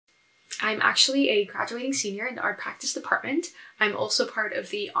I'm actually a graduating senior in the art practice department. I'm also part of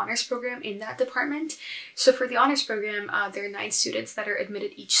the honors program in that department. So for the honors program, there are 9 students that are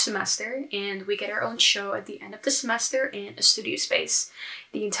admitted each semester, and we get our own show at the end of the semester and a studio space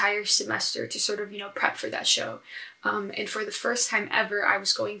the entire semester to sort of, prep for that show. And for the first time ever, I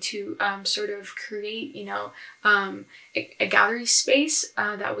was going to sort of create, a gallery space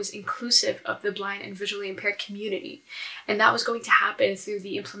that was inclusive of the blind and visually impaired community. And that was going to happen through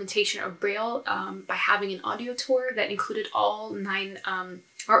the implementation of Braille by having an audio tour that included all 9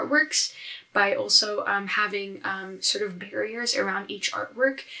 artworks, by also having sort of barriers around each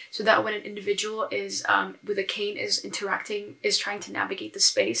artwork, so that when an individual is with a cane is trying to navigate the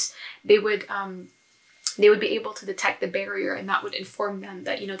space, they would be able to detect the barrier, and that would inform them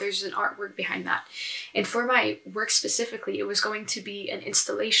that, there's an artwork behind that. And for my work specifically, it was going to be an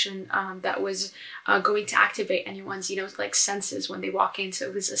installation that was going to activate anyone's, senses when they walk in. So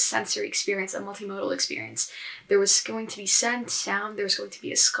it was a sensory experience, a multimodal experience. There was going to be scent, sound, there was going to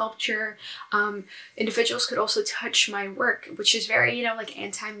be a sculpture. Individuals could also touch my work, which is very,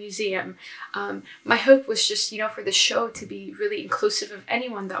 anti-museum. My hope was just, for the show to be really inclusive of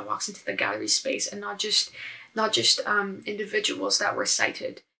anyone that walks into the gallery space, and not just individuals that were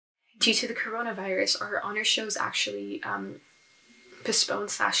sighted. Due to the coronavirus, our honor shows actually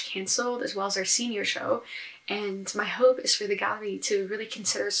postponed/canceled, as well as our senior show. And my hope is for the gallery to really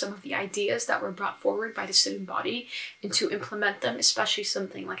consider some of the ideas that were brought forward by the student body and to implement them, especially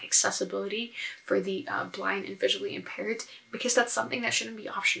something like accessibility for the blind and visually impaired, because that's something that shouldn't be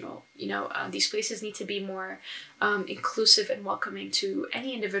optional. These places need to be more inclusive and welcoming to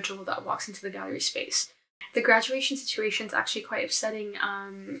any individual that walks into the gallery space. The graduation situation is actually quite upsetting,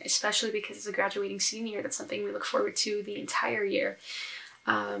 especially because as a graduating senior, that's something we look forward to the entire year.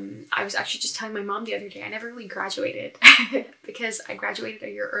 I was actually just telling my mom the other day, I never really graduated because I graduated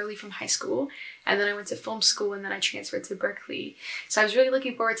a year early from high school, and then I went to film school, and then I transferred to Berkeley. So I was really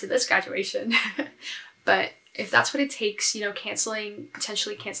looking forward to this graduation. But if that's what it takes,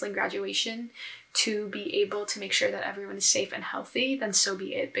 potentially canceling graduation to be able to make sure that everyone is safe and healthy, then so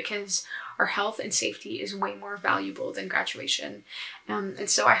be it, because our health and safety is way more valuable than graduation. And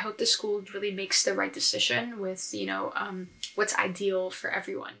so I hope the school really makes the right decision with, what's ideal for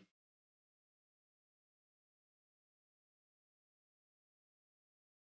everyone.